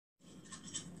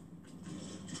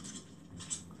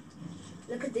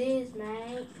Look at this,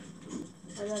 mate.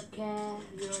 I don't care.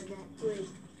 You're that. Wait.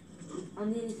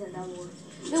 I'm nearly said that word.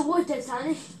 Look, watch that,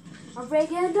 Sonic. I'm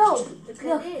breaking a dope. Look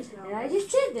at this now. And I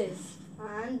just did this.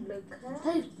 And look at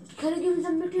Can you give me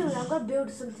some material? I'm gonna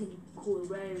build something cool,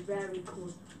 very, very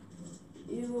cool.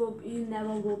 You never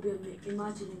will be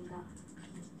imagining that.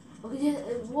 Okay,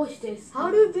 just, watch this.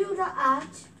 How do you build an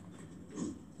arch?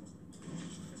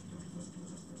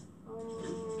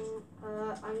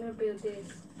 I'm gonna build this.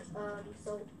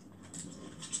 So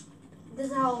this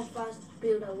is how fast I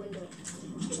build a window.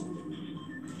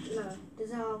 No, this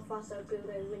is how fast I build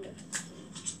a window.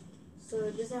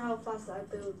 So this is how fast I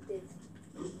build this.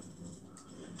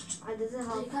 And this is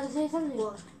how. Can I say something?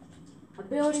 What? I'm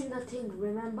building the thing.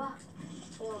 Remember?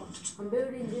 What? I'm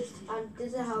building this thing. And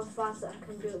this is how fast I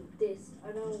can build this.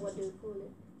 I don't know what they call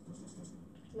it.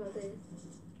 No, this.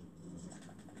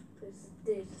 It's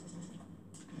this.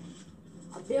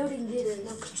 I'm building this.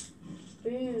 Look.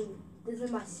 Boom. This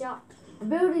is my shop. I'm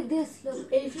building this. Look.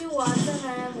 If you want some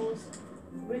animals,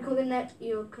 reconnect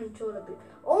your controller.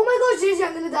 Oh my gosh, Jason,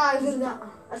 I'm gonna die. I'm gonna die.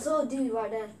 I saw a dude right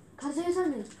there. Can I say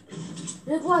something?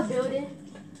 Look what I'm building.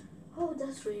 Oh,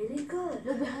 that's really good.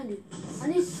 Look behind you.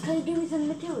 Can you give me some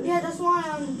material? Yeah, that's why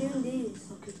I'm doing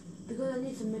this. Okay. Because I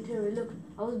need some material. Look,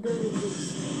 I was building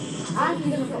this. I'm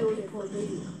gonna Thinking build it for for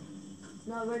you.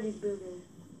 No, I already built it.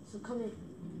 So come in.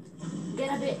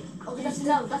 Get a bit. Okay, that's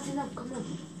enough. That's enough. Come on.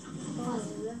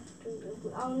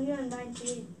 I'm only on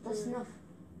 98. That's enough.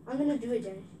 I'm gonna do it,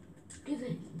 Jenny. Give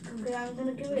it. Come Okay, I'm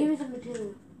gonna give Give it. me some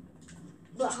material.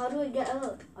 But how do I get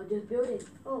up? I'll just build it.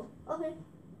 Oh, okay.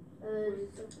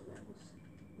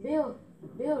 Build.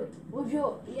 With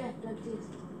your, yeah, like this.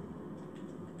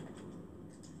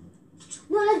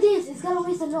 No, like this. It's gonna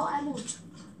waste a lot of ammo.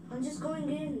 I'm just going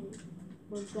in.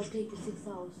 Well, it's gonna take you 6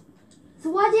 hours. So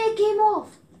why did it came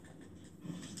off?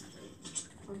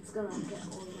 I'm just gonna get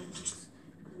all my books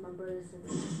because my brother's in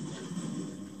there.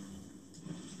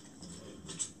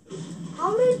 How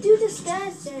do you do the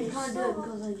stairs, Jenny? You can't do it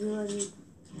because like, you already. Wait,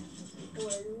 let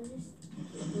me just.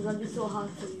 It's gonna be so hard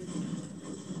for you.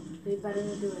 So you better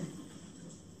not do it.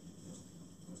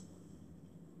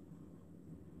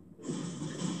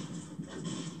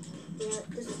 Yeah,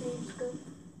 this seems good.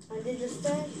 I did the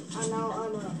stairs, and now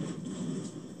I'm up.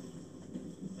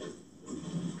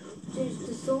 Jeez,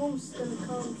 the storm's gonna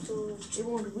come, so. It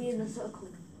won't be in a circle.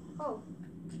 Oh.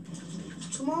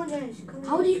 Come on, James. Come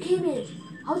How on. do you came in?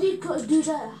 How do you do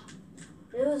that?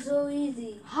 It was so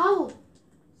easy. How?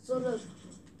 So look.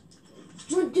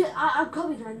 No, I'm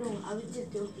coming. I know. I was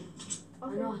just joking.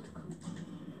 Okay. I know how to come.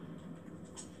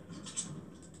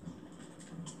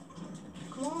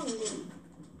 Come on, then.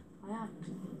 I am.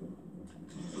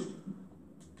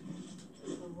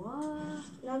 So what?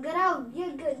 Now get out.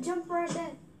 Yeah, jump right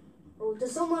there. Oh,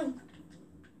 there's someone.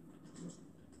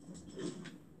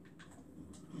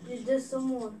 There's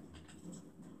someone.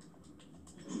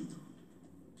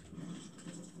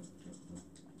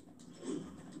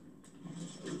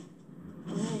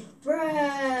 Okay.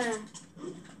 Bruh.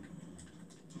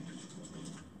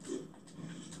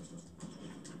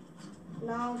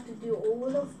 Now to do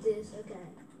all of this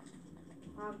again.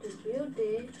 I have to build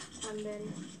it and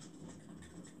then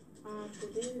I have to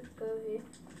do go here.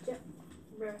 Jump.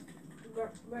 Bruh.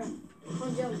 Come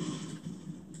on, jump.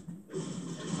 I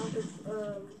have to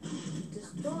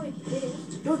destroy this.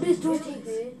 Don't destroy Build things.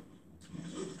 it.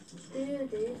 Do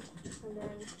this and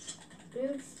then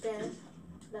build stairs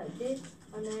like this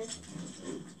and then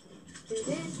do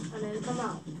this and then come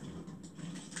out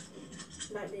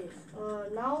like this.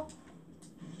 Now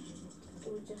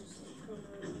we just gonna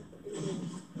do this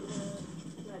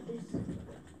like this.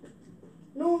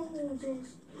 No, this.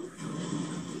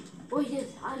 Oh yes,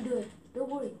 I'll do it. Don't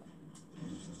worry.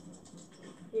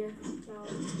 Yeah. Now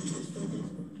just do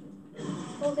this.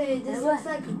 Okay, this Hey, looks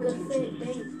what? like a good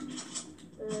base.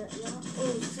 Now,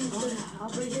 oh, see, Oh, I'll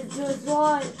bring it to his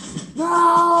void. No!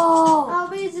 our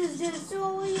base is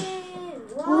destroyed.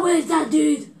 Who is that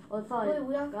dude? Oh, sorry. Wait,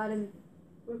 we have Got him.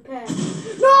 repair.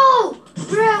 No!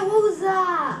 Bruh, what was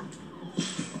that?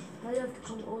 Now you have to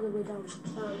come all the way down.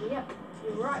 Yep,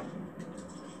 you're right.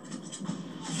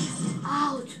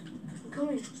 Ouch! I'm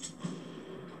coming.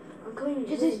 I'm coming.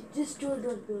 Just destroy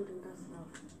those buildings. That's enough.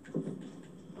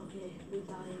 Okay, we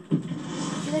dying.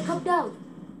 Should I come down?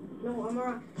 No, I'm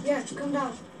alright. Yeah, come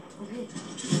down. Okay.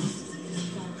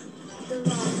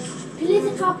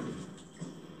 Please drop.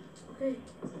 Okay.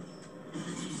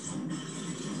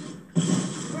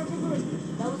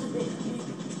 That was a bit.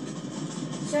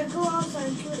 Should I go outside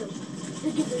and kill them?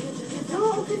 Get No,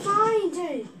 okay, fine,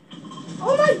 Jay.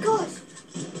 Oh my gosh!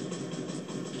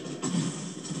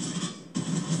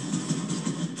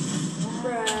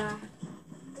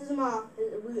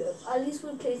 at least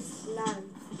we'll place land.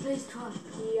 Place trap.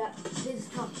 Yeah. Place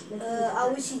trap. I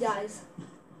wish he dies.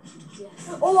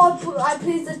 Yes. Oh, I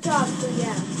placed the trap, so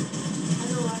yeah. I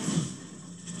know what.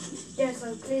 Yes, I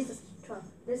placed the trap.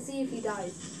 Let's see if he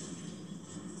dies.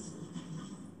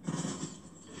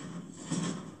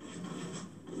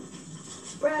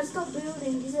 Brad, stop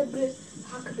building. He said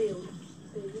hack build.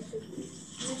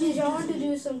 Dude, I want to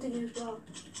do something as well.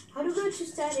 How do you go to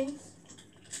settings?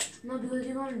 No, because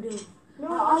you want to do. No,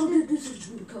 I want to do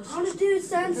something because. I want to do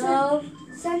sensitive. No.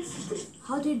 Sensitive.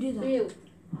 How do you do that? Build.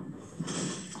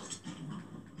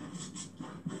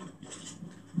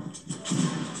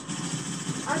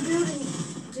 I'm building.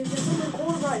 Dude, just on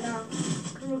record right now.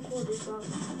 I can record as well.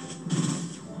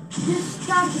 Just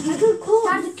start the game. I can record.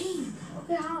 Start the game.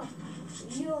 Okay, how?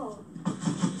 Yo.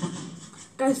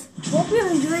 Guys, hope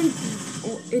you're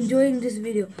enjoying this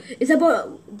video. It's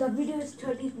about the video is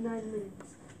 39 minutes.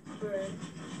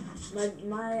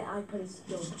 My iPad is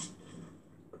slow.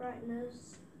 Brightness,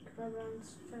 current,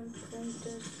 strength,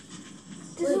 printers.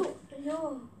 Wait.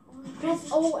 Yo. Press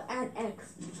O and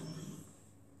X.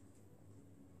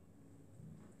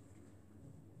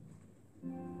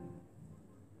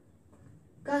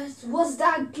 Guys, what's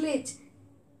that glitch?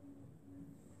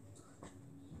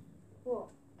 What?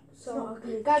 So,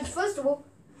 okay. guys, first of all,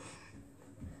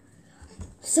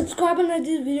 subscribe and like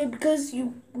this video because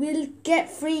you will get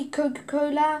free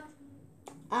Coca-Cola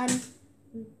and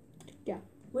yeah.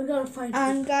 We're gonna find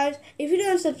And guys, if you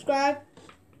don't subscribe,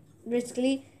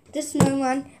 basically, this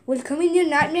snowman will come in your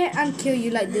nightmare and kill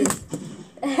you like this.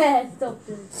 Stop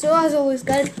this. So as always,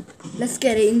 guys, let's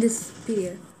get it in this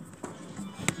video.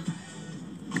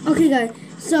 Okay, guys.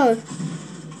 So,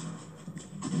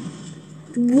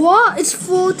 what is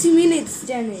 40 minutes,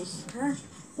 Dennis? Huh?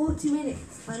 40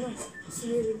 minutes. I know. It's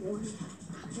nearly one.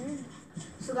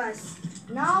 So, guys,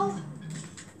 now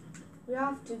we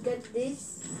have to get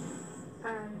this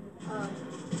and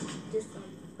this one.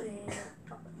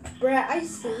 Bruh, I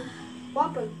see. What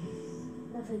happened?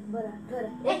 Nothing but a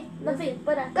nothing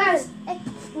but a Guys,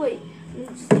 wait.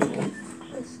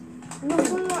 No,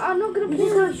 I'm not gonna We're play.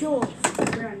 just gonna show.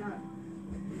 Bruh, no.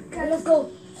 Okay, let's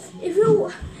go. If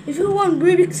you want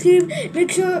Rubik's Cube,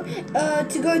 make sure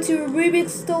to go to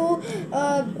Rubik's store.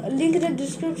 Link in the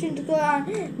description to go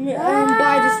and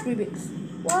buy this Rubik's.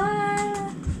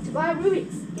 What? To buy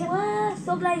Rubik's. Yeah. What?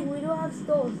 Stop lying. We don't have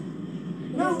stores.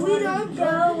 No, we don't.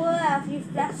 Go what have you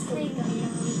flat thing?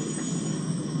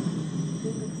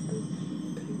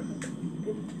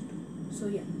 So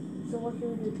yeah. So what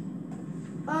should we do?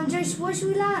 Josh, where should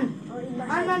we land? In my I'm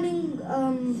house. landing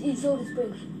In Soda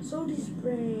Springs. Salty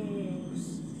Springs.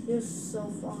 You're so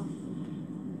far.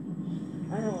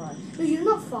 I know right. No, you're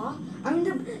not far. I mean,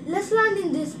 let's land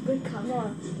in this brick house.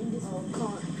 No, in this Oh, one.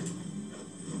 can't.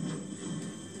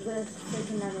 Let's take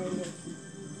another in this.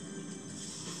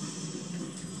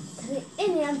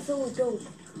 Any I'm so dope.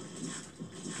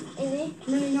 Any?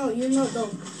 No, you're not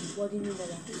dog. What do you mean by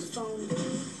that? It's found it.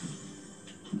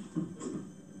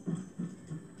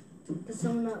 There's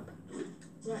someone up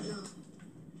right now.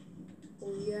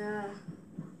 Oh yeah.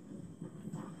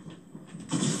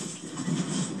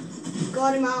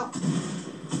 Got him out.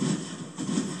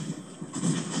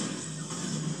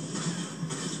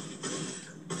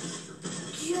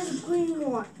 She has a green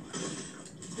one.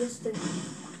 Yes, then.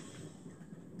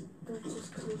 That's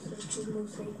just closer to no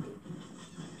safety.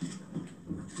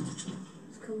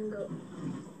 It's coming up.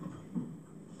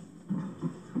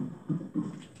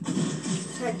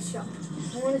 Headshot.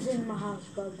 Someone is in my house,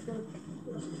 but it's gonna.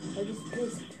 I just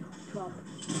placed a trap.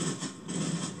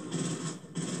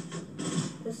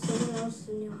 There's someone else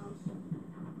in your house.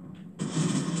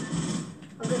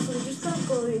 Okay, so we're just gonna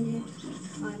go in here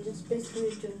and just basically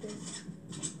do this.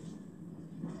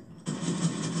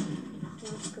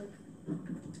 That's good.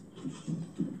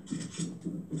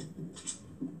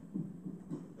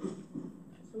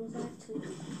 Someone's actually.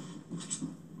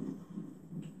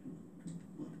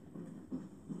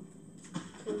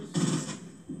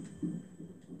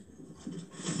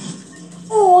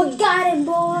 Oh, got him,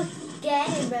 boy! Get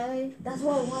him, boy! That's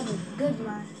what I wanted. Good,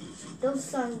 man. Those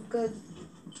sound good.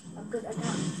 A good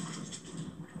attack.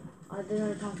 I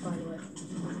didn't attack, by the way.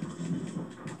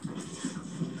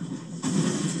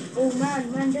 Oh,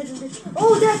 man, there's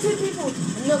oh, there are two people!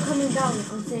 I'm not coming down.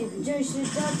 I'm saving. Josh,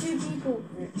 there are two people.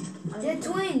 They're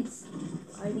twins.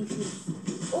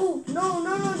 IDC. Oh, no,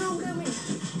 don't kill me.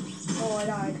 Oh, I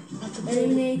died.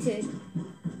 Eliminate. Eliminated.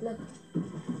 Look,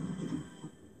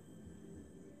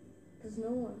 There's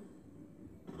no one.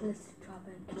 let's trap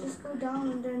and kill. Just go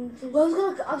down and then just...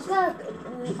 Well, I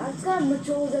was gonna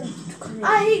mature them to come in.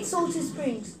 I hate Salty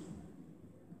Springs.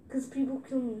 Because people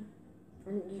kill me.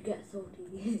 and you get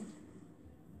salty.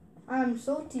 I'm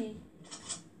salty.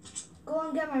 Go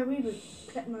and get my ribbon.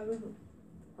 Get my ribbon.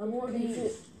 I want you to.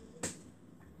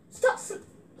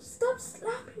 Stop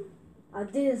slapping. I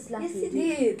didn't slap Yes, you. you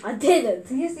did. I didn't.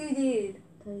 Yes, you did.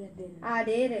 No, you didn't. I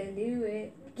didn't do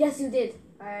it. Yes, you did.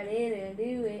 I didn't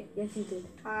do it. Yes, you did.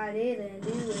 I didn't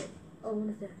do it. Oh, what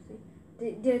is that?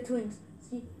 See? They're twins.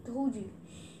 See, told you.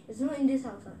 It's not in this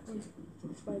house. Actually.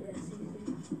 It's right there. See.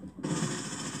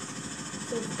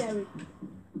 So scary.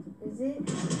 Is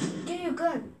it? Get your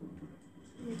gun.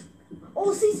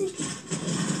 Oh, see.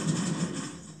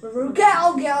 Get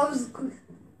out, girls.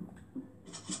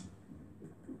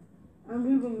 I'm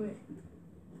moving it.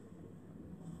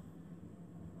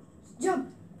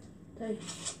 Jump. Hey,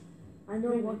 I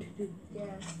know what to do.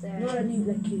 Yes, I'm not a noob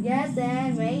like you. Yes,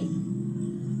 then, mate.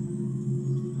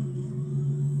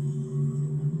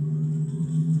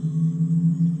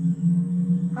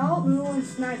 I hope no one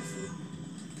snipes you.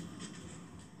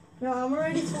 No, I'm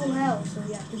already full health, so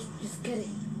yeah. Just get it.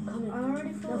 Come in. I'm already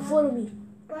full Now health. follow me.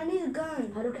 But I need a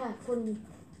gun. I don't care. Follow me.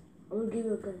 I'm gonna give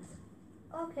you a gun.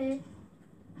 Okay.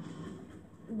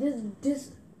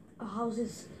 This house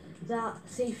is the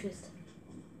safest.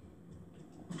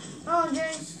 Oh,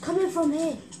 James. Coming from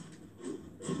here.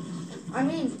 I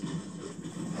mean,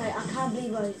 Hey, I can't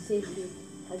believe I saved you.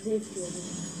 I saved you.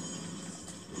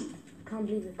 I can't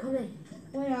believe it. Come in.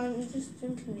 wait, I'm just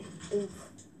jumping. Oof.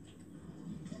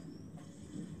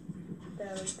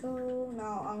 There we go.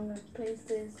 Now I'm gonna place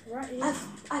this right here.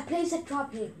 I placed a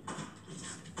trap here.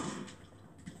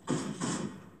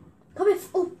 Come in.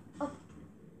 Oh, up.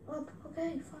 Oh,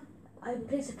 okay, fine. I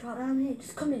placed a trap. I'm here.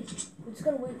 Just come in. We're just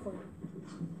gonna wait for you.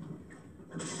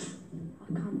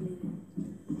 I can't believe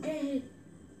it. Get here.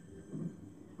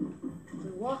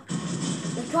 Wait, what?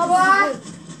 The trap What?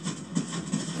 is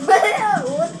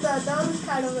What the? That was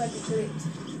kind of like a glitch.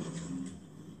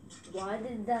 Why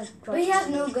did that trap? But he has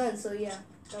no gun, so yeah.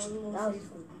 That was more That was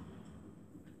safe.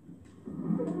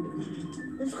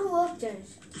 Let's go up,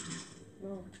 James.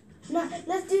 No. No,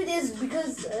 let's do this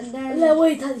because and then. No,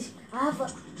 wait, Tadish. I have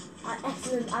an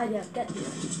excellent idea. Get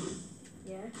this.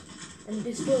 Yeah. And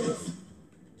destroy this.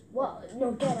 What?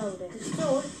 No, get out of there.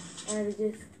 Destroy. And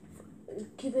just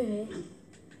keep it here.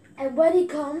 And when he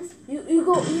comes, you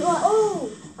go. Oh,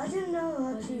 I didn't know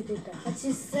Why how do you to. did that? I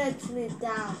just set it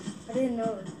down. I didn't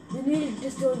know. You need to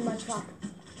destroy my trap.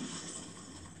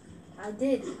 I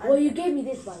did. Well, you gave me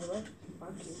this, by the way.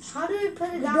 Thank you. How do we put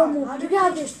it You down? don't move. How You do can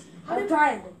have this. how do-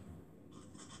 Triangle.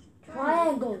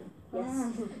 Triangle. Yes.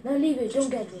 Ah. Now leave it. Don't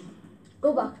get it.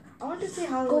 Go back. I want to see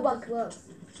how Go it back. works.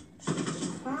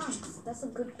 Thanks. That's a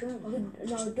good gun.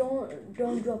 Okay, no,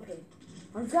 don't drop it.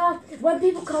 I'm just gonna, when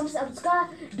people comes, I'm just gonna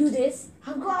do this.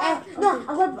 I've got. And, no,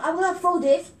 I'm gonna throw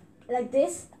this like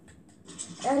this.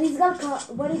 And he's gonna come,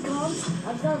 when he comes,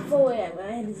 I'm just gonna throw it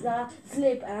and he's gonna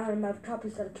slip and my trap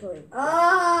is gonna kill him.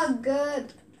 Ah,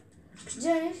 good.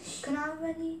 James, can I have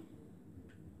any?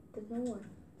 There's no one.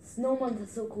 Snowman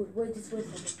is so cool. Wait a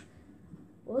second.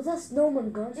 What was that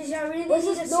snowman gun? James, I really What's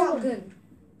need this a snowman? shotgun.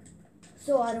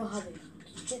 So I don't have it.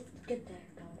 Get there,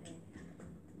 guy.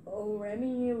 Oh,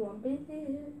 Remy, you want me?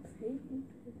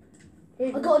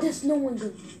 I got this snowman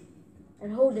gun.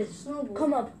 And hold it. Snowball.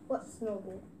 Come up. What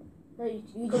snowball? No,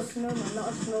 you Got just snowman, not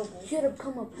a snowball. should have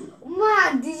come up.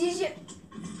 Man, did you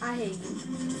I hate you.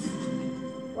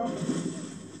 What?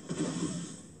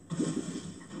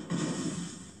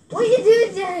 What are you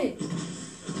doing, Jay?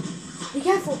 Be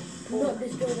careful. Do not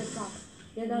destroy the trap.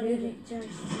 You're not leaving. Really, Jay?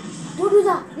 Don't do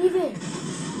that. Leave it.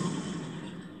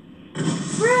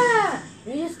 Bruh!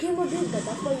 You just keep on doing that.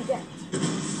 That's what you get.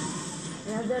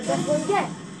 And that's what you get.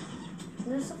 I'm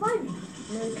gonna survive you.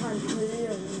 No, you can't. You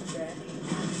don't need that.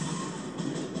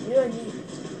 You don't need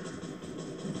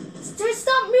it. Jay,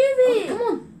 stop Oh, moving! come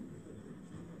on.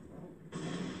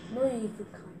 No, you can't.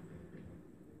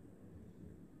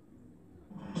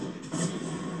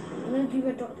 I'm gonna give you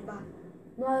a doctor back.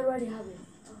 No, I already have it.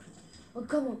 Oh,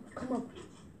 come up. Come up.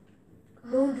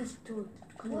 Don't destroy it.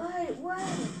 Come on. Why?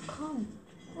 Come.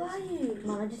 Why are you?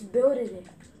 Man, I just built it.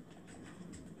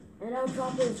 And our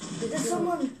trap is destroyed. There's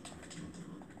someone.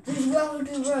 There's well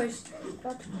to rush.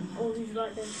 Oh, he's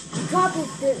right there. The trap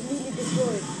is really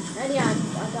destroyed. And yeah,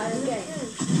 I got it again.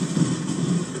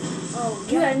 Oh,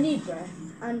 You're a need, bro.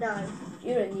 And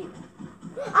You're a need.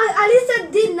 at least I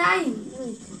did 9. No, you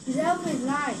didn't. His health is 9.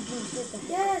 No, get that.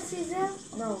 Yes, his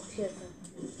health. No, shit.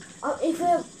 If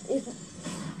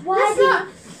why That's did not.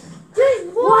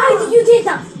 Just why did you do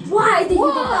that? Why did you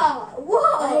do that? Whoa!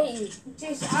 I Whoa! hate you.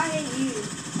 Just, I hate you.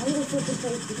 I'm gonna put the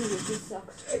face because it just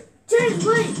sucks. James,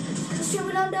 wait! Should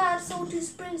we not add salty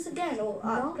springs again? Or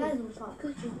No. Pleasant Park?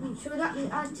 Should we not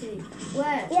actually?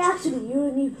 Where? Yeah, actually, you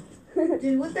and you.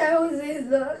 Dude, what the hell is this?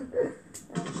 Look.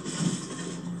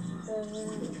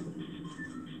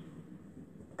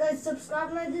 Guys, subscribe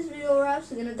and like this video or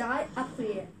else you're gonna die up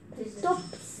here. Stop.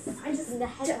 I just in the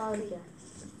head out of here.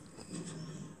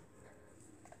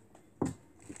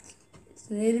 It's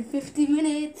nearly 50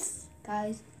 minutes,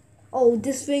 guys. Oh,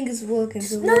 this thing is working.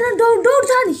 So No, don't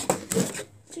tarnish.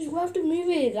 just we have to move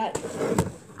it. Like,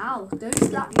 ow! Don't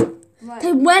slap me. Right.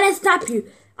 Hey, when I slap you,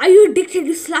 are you addicted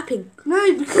to slapping?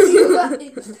 No, because you got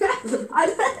it.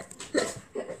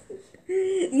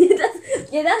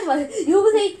 That's why. You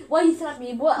always say, why you slap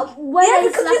me? Why are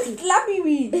you slapping? slapping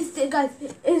me. Guys,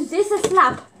 is this a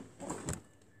slap?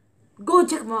 Go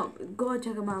check him out. Go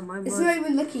check him out. My It's merge. not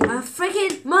even looking. My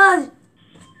freaking merge.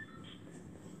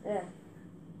 Yeah.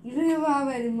 You don't even have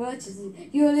any merches.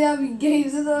 You only have in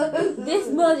games. This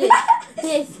merge.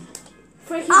 This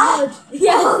freaking merge.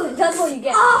 Yeah, that's what you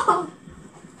get. Oh!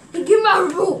 Give me my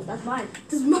remote. That's mine.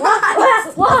 That's mine.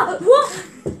 What?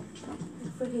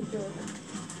 Freaking joke.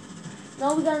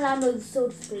 Now we're gonna land with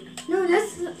soda spring. No,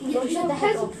 let's. Don't shut the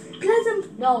heck up.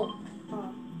 Pleasant. No.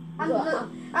 I'm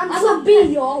I'm a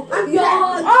bee, yo. I'm Yo.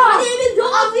 dead.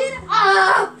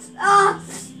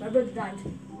 My brother died.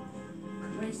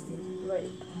 Wasted. Right.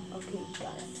 Okay,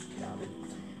 guys.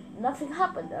 Nothing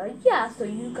happened. Yeah, so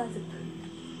you guys.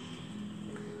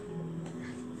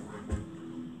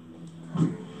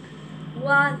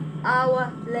 1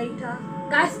 hour later.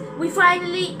 Guys, we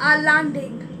finally are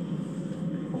landing.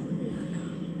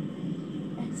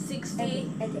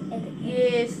 60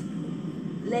 years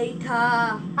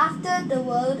later. After the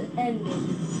world ended.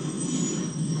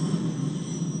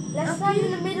 Let's land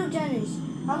in the middle, Janice.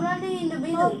 I'm landing in the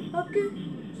middle. Okay.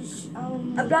 Just,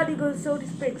 I'm bloody going to Soda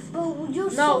Springs. but you're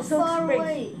No, so Salt far Springs.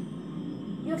 away.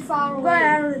 You're far I'm away. going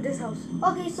out of this house.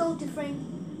 Okay, salty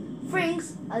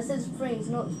Frings. I said Springs,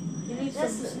 not. You need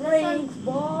Let's- some let's springs,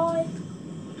 boy.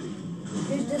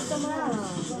 There's just someone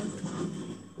else.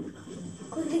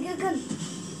 Quickly, get a gun.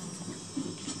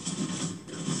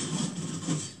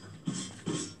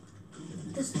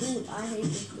 This dude, I hate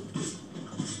this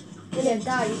dude. Yeah,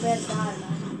 die. You better die,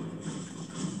 man.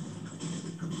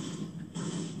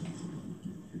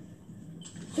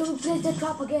 Shall we place the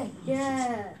trap again?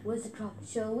 Yeah. Where's the trap?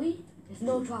 Shall we? There's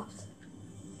no traps.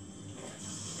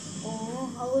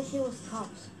 Oh, I wish it was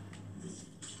traps.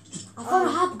 I found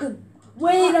a harpoon.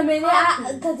 Wait a minute.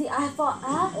 I thought,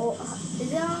 Oh,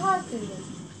 is it a harpoon then?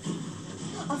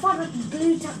 I found a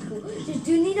blue tactical.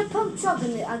 Do you need a pump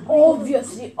shotgun?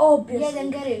 Obviously. Yeah, then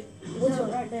get it. What's it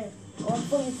right there? Oh, I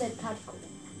thought you said tactical.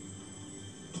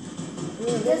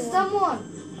 There's someone.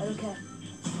 I don't care.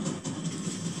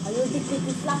 Are you addicted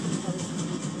to slapping?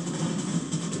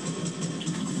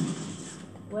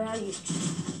 Where are you?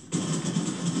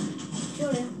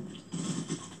 Shoot him.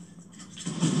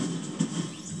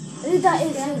 That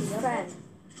is his friend.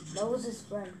 That was his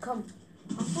friend. Come.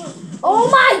 I thought. Oh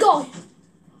my god!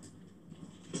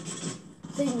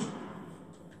 Save me.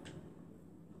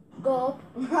 Go up.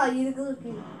 You go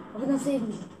looking. I'm gonna save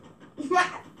me.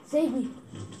 Save me.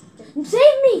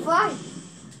 Save me! Fine.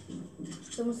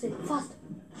 Someone say Fast.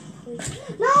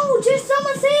 no, just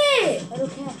someone say it. I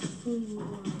don't care. Oh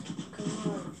my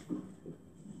god.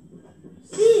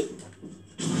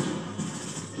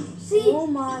 See. Oh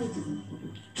my.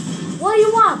 What do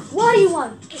you want? What do you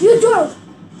want? You jerk!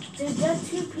 There's just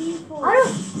two people. I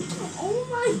don't. Oh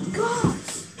my gosh.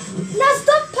 Now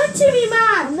stop punching me,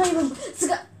 man. I'm not even.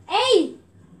 Hey!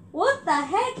 What the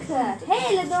heck?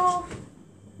 Hey, let's go.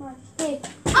 Hey.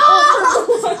 Oh!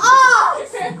 Oh!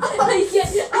 Are you okay?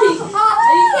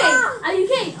 Are you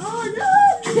okay? Oh no!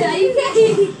 Are you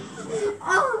okay?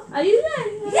 Oh. Are you okay?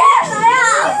 Yes, I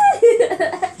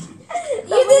am.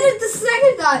 You did it the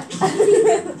second time.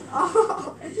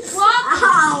 Oh. What?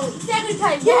 Ow. Second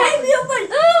time. You hit me open.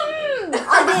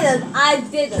 I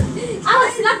didn't. I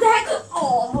was slapped the heck. Oh,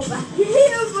 You hit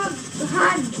me open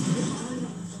hand.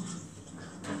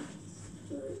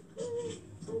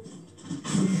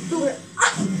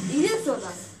 you didn't saw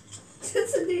that.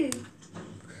 Just a dude.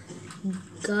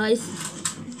 Guys,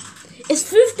 it's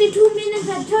 52 minutes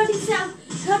and 37,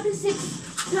 36,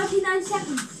 39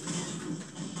 seconds.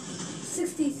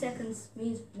 60 seconds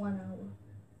means 1 hour.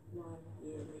 1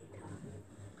 year later.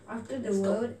 After the Let's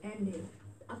go. world ended.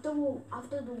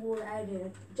 After the war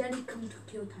ended, Jenny come to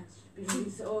kill times because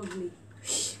he's so ugly.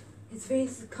 His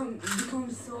face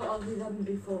becomes so ugly than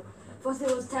before. First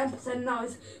it was 10%, now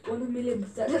it's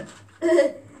 1,000,000%.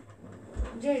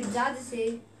 Daddy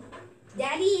say,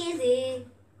 Daddy is it.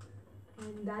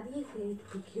 And Daddy is here to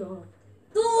pick you up.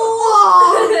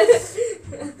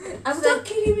 I'm Stop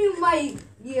kidding me, my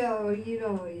yo. You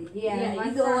know, yeah, my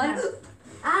you know son. what?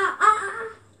 Ah.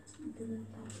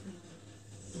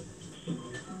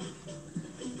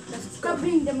 Stop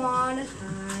being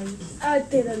demonetized. I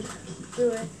didn't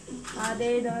do it. I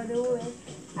didn't do it.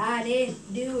 I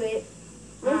didn't do it.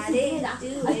 Yes, I you didn't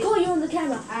did. do I it. caught you on the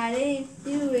camera. I didn't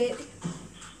do it.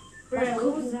 Bro, But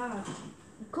who's that?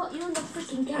 I caught you on the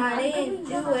freaking camera. I didn't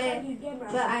do it,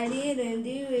 But but I didn't do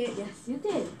it. yes, you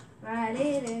did. I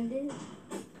didn't do it.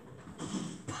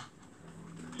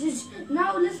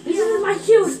 Now let's be This is my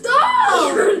shield.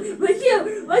 Stop! My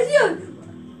shield. My shield.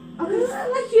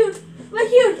 My shield. My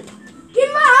shield. Give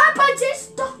my hand punches.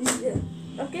 Stop!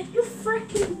 Okay. You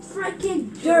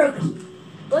freaking jerk.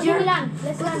 Go to Jerk. land.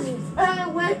 Let's land.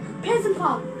 Well, Pleasant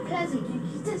Park. Pleasant.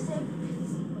 You just said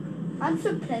I'm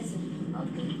so pleasant.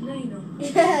 Okay. No, you know.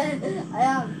 Yeah, I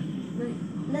am. No.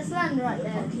 Let's land right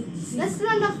there. Okay. See. Let's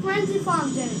land at Frenzy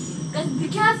Farm, James. Guys, be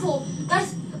careful.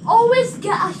 Guys, always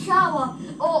get a shower.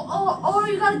 Or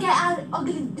you gotta get an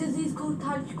ugly disease called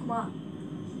Tajikuma.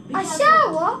 A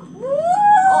shower?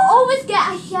 Or always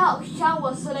get a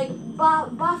shower, so like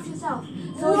bath yourself.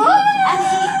 So What?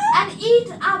 and eat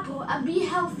apple and be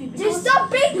healthy. Just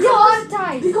stop being because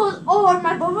traumatized. or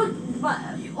my brother,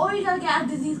 or you gotta get a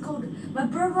disease called my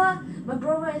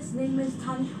brother. His name is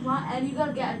Tajikuma, and you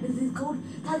gotta get a disease called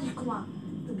Tajikuma.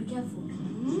 So be careful.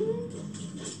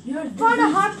 You're Find a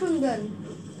harpoon gun.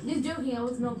 Just joking. I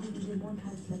was not going to do one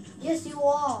time. Like, Yes, you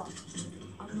are.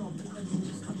 I'm not because you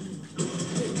just ugly.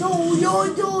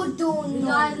 Don't. You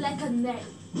guys like a net.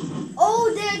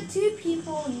 Oh, there are two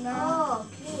people now. Oh,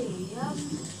 okay, yeah.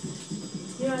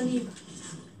 You're a leave.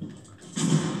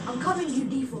 I'm coming, you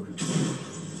default.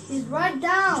 He's right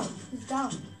down. He's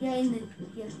down. Yeah, in the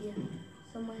yeah.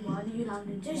 Somewhere. Why do you land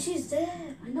in There, she's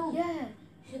there. I know. Yeah.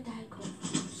 Shut the heck up.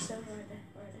 She's there right there.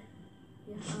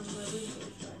 Yeah, my window is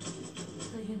right.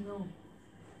 So you know.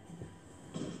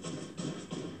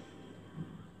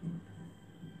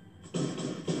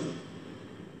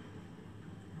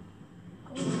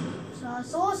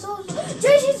 So.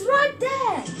 Jay, she's right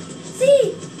there.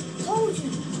 See? Told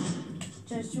you.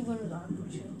 Jay, you're gonna die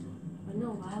for sure. I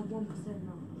know, I have 1%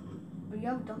 now. But you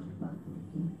haven't talked about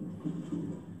it.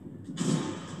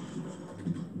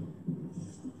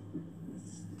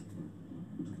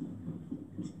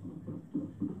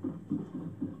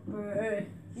 Bro,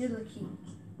 you're lucky.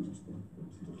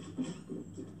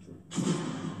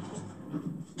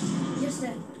 Yes,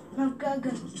 sir. Now,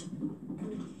 go.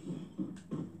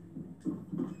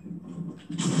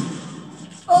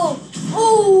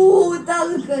 Oh, that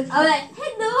was good. I'm like,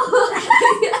 hello.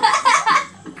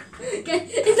 Okay,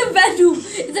 it's a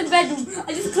bedroom.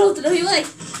 I just closed the door. He was like,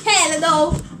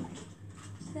 hello.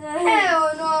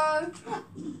 Hell no.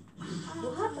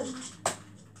 What happened?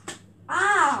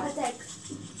 Ow. Attack.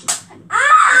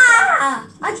 Ah!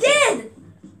 I did.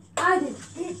 I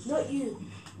did, not you.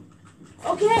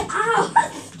 Okay, ow.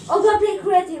 I'm gonna play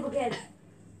creative again.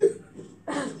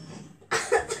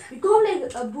 You go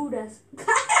like a Buddhas. I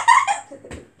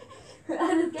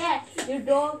don't care. Your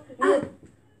dog. I'm a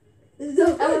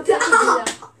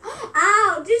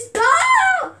Ow! Just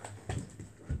stop!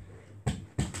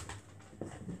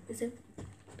 Is it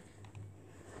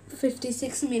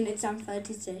 56 minutes and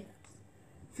 30 seconds.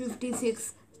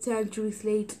 56 centuries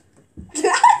late?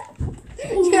 Yeah.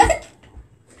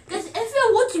 Guys, if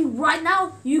you're watching right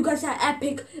now, you guys are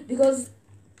epic because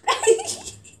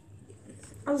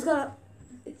I was gonna.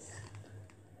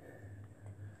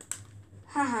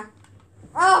 Haha.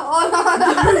 Oh,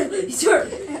 no.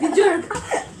 You jerk.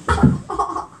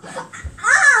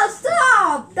 Ow,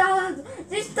 stop!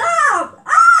 Just stop!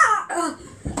 Ow!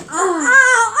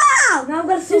 Ow! Now I'm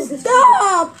gonna solve Just this.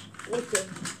 stop! Okay.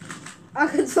 I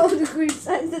can solve the green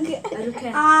size again. I don't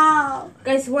care. Ow!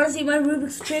 Guys, wanna see my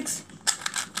Rubik's tricks?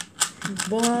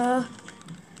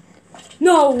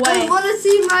 No way. I want to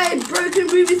see my broken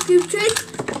Rubik's Cube trick?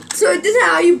 So this is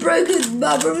how you broke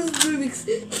my brother's Rubik's.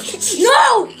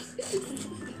 No!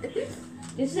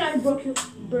 This is how I broke your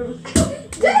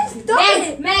Just stop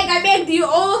it! Meg, I begged you.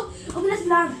 Oh, let's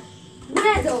learn.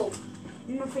 Where though?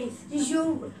 In my face. Is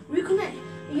your reconnect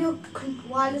your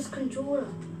wireless controller?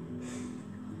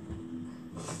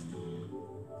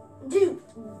 Dude,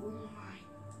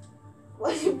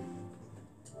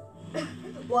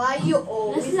 why you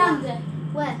always? Let's land there.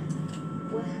 Where?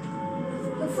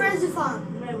 The Frenzy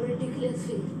Farm. My ridiculous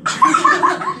face.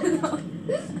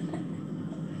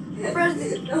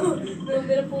 Frenzy. No, I'm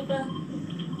gonna pull back.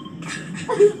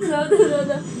 No.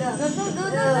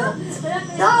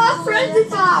 No, Frenzy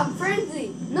Farm.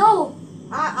 Frenzy. No.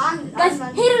 I'm Guys,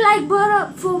 hit a like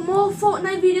button for more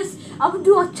Fortnite videos. I would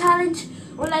do a challenge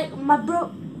or like my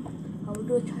bro. I would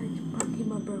do a challenge pranking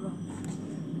my brother.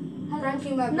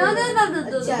 Pranking my No, brother.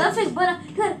 nothing but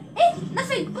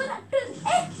nothing but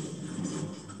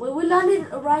we landed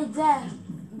right there.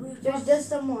 There's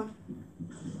someone.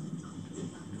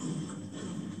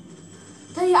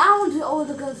 Tell you, I want to do all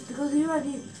the guns because you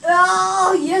already.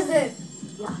 Oh, yes, it.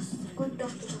 Yes. Good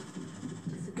doctor.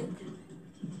 It's a good thing.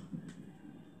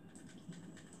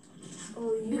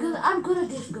 Oh, yeah. Because I'm good at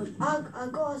this gun. I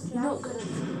got a sniper. You're not good at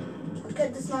this. I'll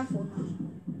get the sniper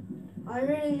now. I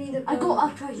really need a gun.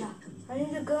 I'll try that. I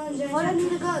need a gun, Jay. What? I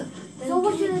need a gun. So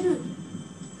what should I do?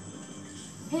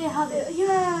 Here, have it.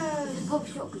 Yeah. It's a pop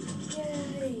shotgun.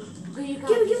 Yay. Okay, you can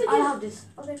Give have it, this. give it, I'll give it. have this.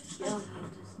 Okay. Yeah, I'll have this.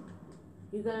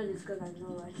 You got this gun, I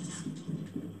know, right?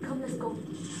 Come, let's go.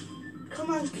 Come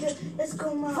on, kill. Let's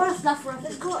go, man. First, left rifle.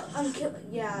 Let's go and kill.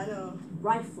 Yeah, I know.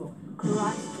 Rifle.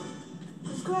 Rifle.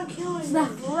 Let's go and kill him.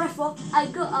 Sniper rifle. I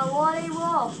got a water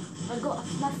wall. I got a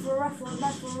sniper rifle,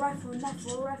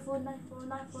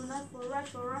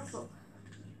 rifle.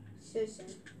 Seriously.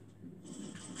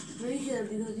 No, you shouldn't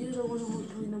because you're the one who's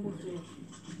playing number 3.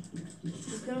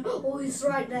 He's gonna. Oh, he's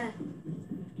right there.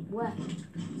 Where?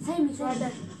 Same, he's Right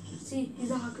there. See,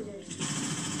 he's a hacker, Jay.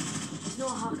 It's not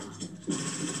a hacker.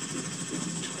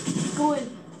 Go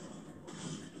in.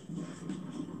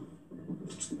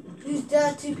 There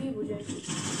are 2 people, Jay.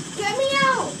 Get me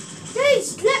out! Jay,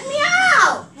 let me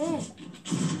out! Hey,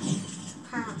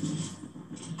 Ha.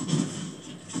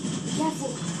 be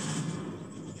careful.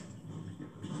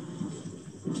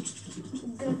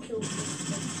 I'm gonna kill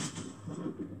him.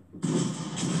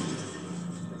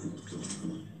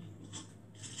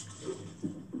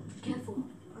 Careful.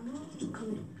 I know. Come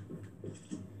in.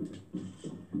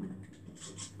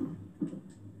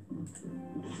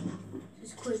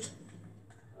 Just quick.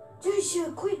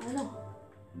 Joshua, quick! I know.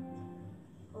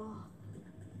 Oh.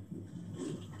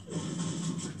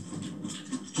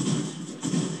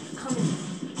 Come in.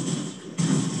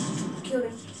 Kill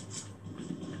him.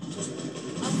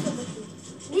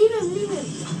 Leave him!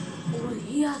 Oh,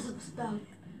 he has a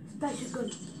special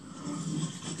gun.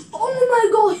 Oh my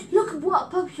gosh! Look at what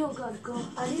pop shotgun got.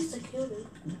 At least I killed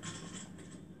him.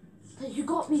 So you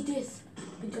got me this.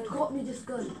 You got me this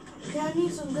gun. Okay, I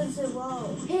need some guns as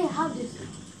well. Here, have this.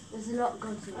 There's a lot of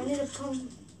guns here. I need a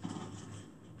pump.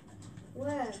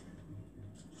 Where?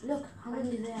 Look how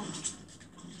many there are.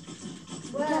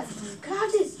 Where? Careful. Can I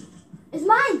have this? It's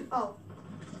mine! Oh.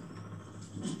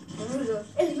 There we go.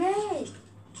 It's red!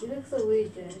 You look so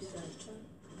weird, Jay.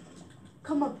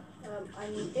 Come on. I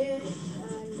need this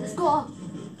and Let's go up.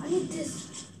 I need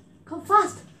this. Come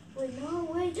fast. Wait, no,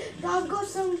 wait. I've got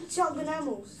some shotgun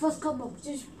ammo. First come up.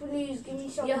 Just please give me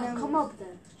shotgun Yeah, ammo. come up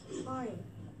then. Fine.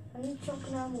 I need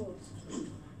shotgun ammo.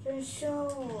 Just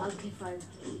show. Okay, fine.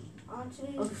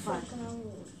 Actually, Okay, fine. shotgun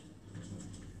ammo.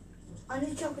 I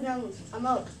need shotgun ammo. I'm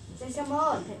out. Just I'm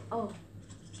out. Okay. Oh.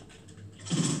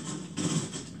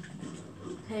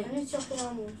 Hey. I need shotgun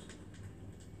ammo.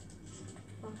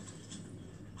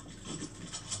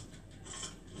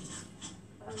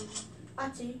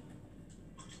 Actually.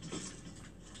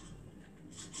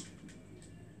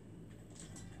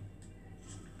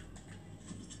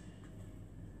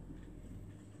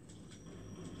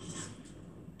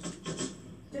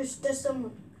 There's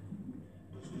someone.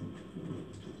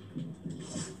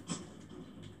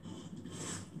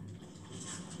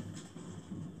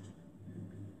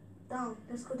 Down.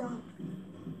 Let's go down.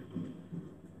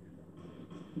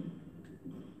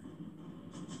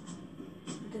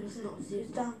 There's not He's zero.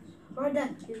 down. Right there.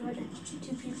 He's right there.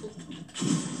 2 people.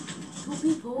 2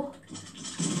 people.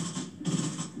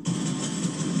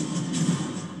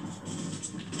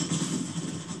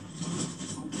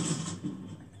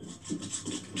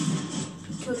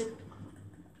 Killed him.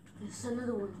 There's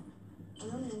another one. I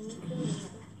don't know. You killed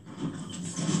him.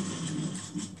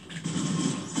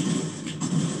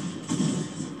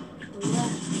 Oh yeah.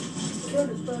 Killed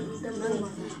him. But the Another man.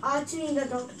 one. I actually need a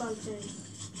doctor punch.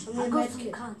 I'm I gonna got med some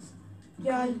kit. cans.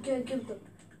 Yeah, I'm gonna give them.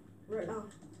 Right now.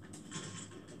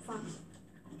 Fast.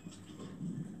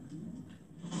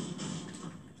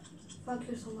 Thank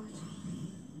you so much.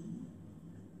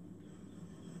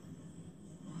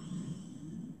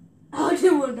 I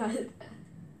didn't want that.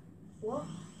 What?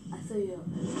 I saw you.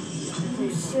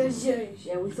 Sure.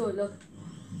 Yeah, we saw it. Look.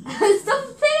 Stop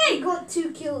I spinning! got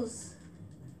 2 kills.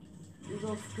 You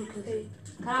got 2 kills. Hey.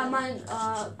 Can I have mine?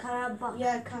 Can I have back?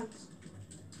 Yeah, I can't.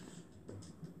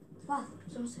 Fast.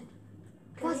 So say.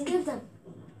 Fast, give them.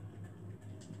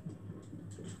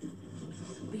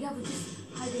 Be careful, just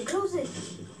hide it. Close it.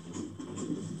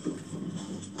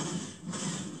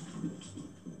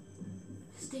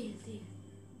 Stay.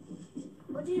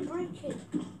 What did you break it.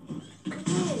 Come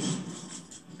here.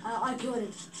 I killed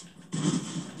him.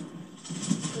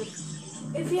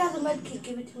 If he has a med kit,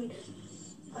 give it to me.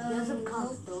 He has some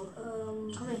cards though.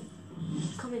 Come in.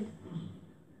 Come in.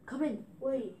 Come in.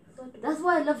 Wait. That's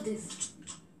why I love this.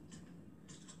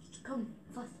 Come,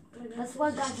 fast. That's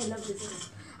why, guys, I love this.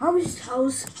 How much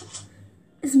house?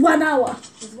 It's 1 hour.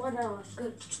 It's 1 hour.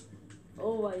 Good.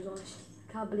 Oh my gosh.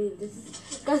 Can't believe this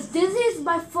is. Guys, this is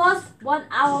my first 1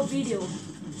 hour video.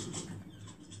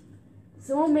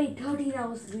 Someone made 13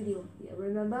 hours video. Yeah,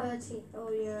 remember? 13. Oh,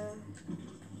 yeah.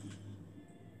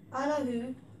 I know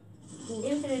who.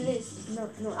 Infinite list. No.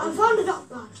 I found a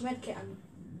dog med kit.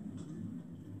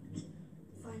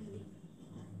 Finally.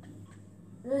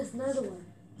 There's another one.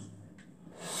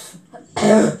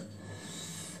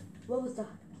 What was that?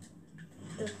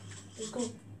 Let's go.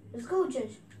 Let's go,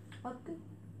 Judge. Okay.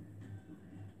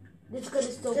 This gun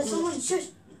is so There's cool. someone shush.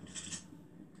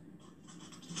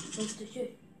 What's the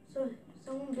shit?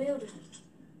 Someone build it.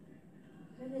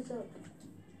 Maybe it's up.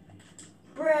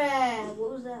 Bruh, what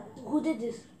was that? Who did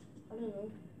this? I don't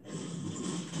know.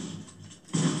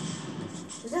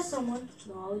 Is that someone?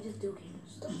 No, I was just joking.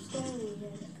 Stop scaring me,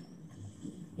 guys.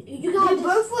 You got They this.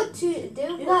 both were two.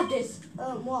 You got this.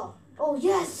 What? Oh,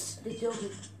 yes! This joking.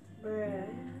 Bruh.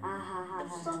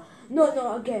 Stop.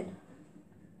 No, again.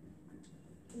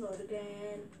 Not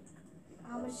again.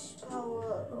 How much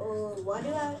power? Oh, why do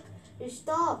I?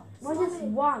 Stop. What Stop is it.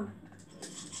 one?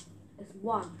 It's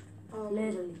one.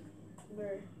 Literally.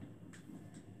 Bruh.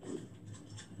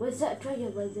 Where's that trigger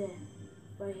right there?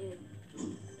 Right here.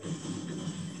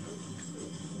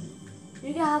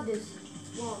 You can have this.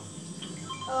 What?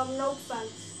 No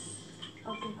thanks.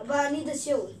 Okay. But I need the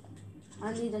shield.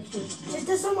 I need a shield. Just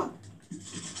there's someone.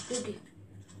 Okay.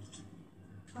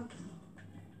 Okay.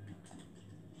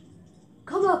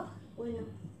 Come up. Wait no.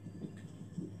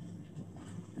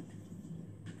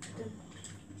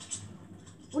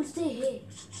 We'll stay here.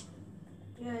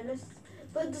 Yeah, let's.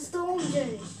 But the storm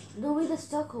journey. No way, the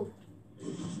circle.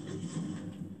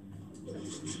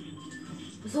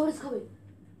 Someone is coming.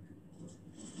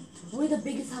 We're the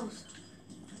biggest house.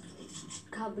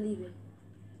 Can't believe it.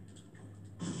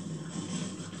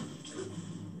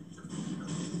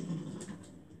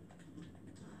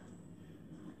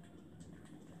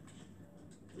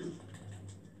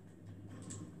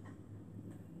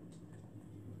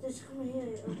 Just come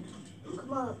here.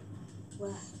 Come up.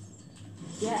 Where?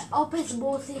 Yeah, up is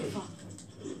more safer.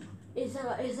 It's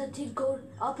a thing called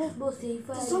up is more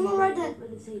safer. There's someone right there. But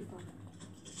it's safer.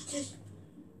 Just.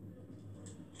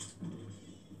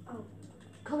 Oh,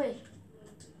 Come here.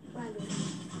 bandage.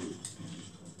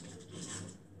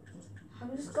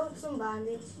 I've just got some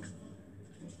bandage.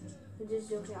 I'm just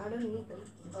joking. I don't need them.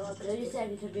 Oh, Let me say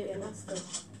it a bit. yeah, that's good.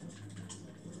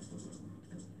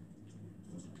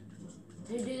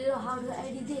 Do you know how to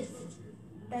edit this?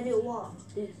 Edit what?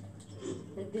 This.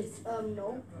 Like this.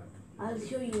 No. I'll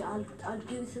show you. I'll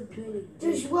give you some training.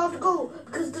 Just you have to go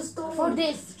because the storm. For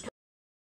this.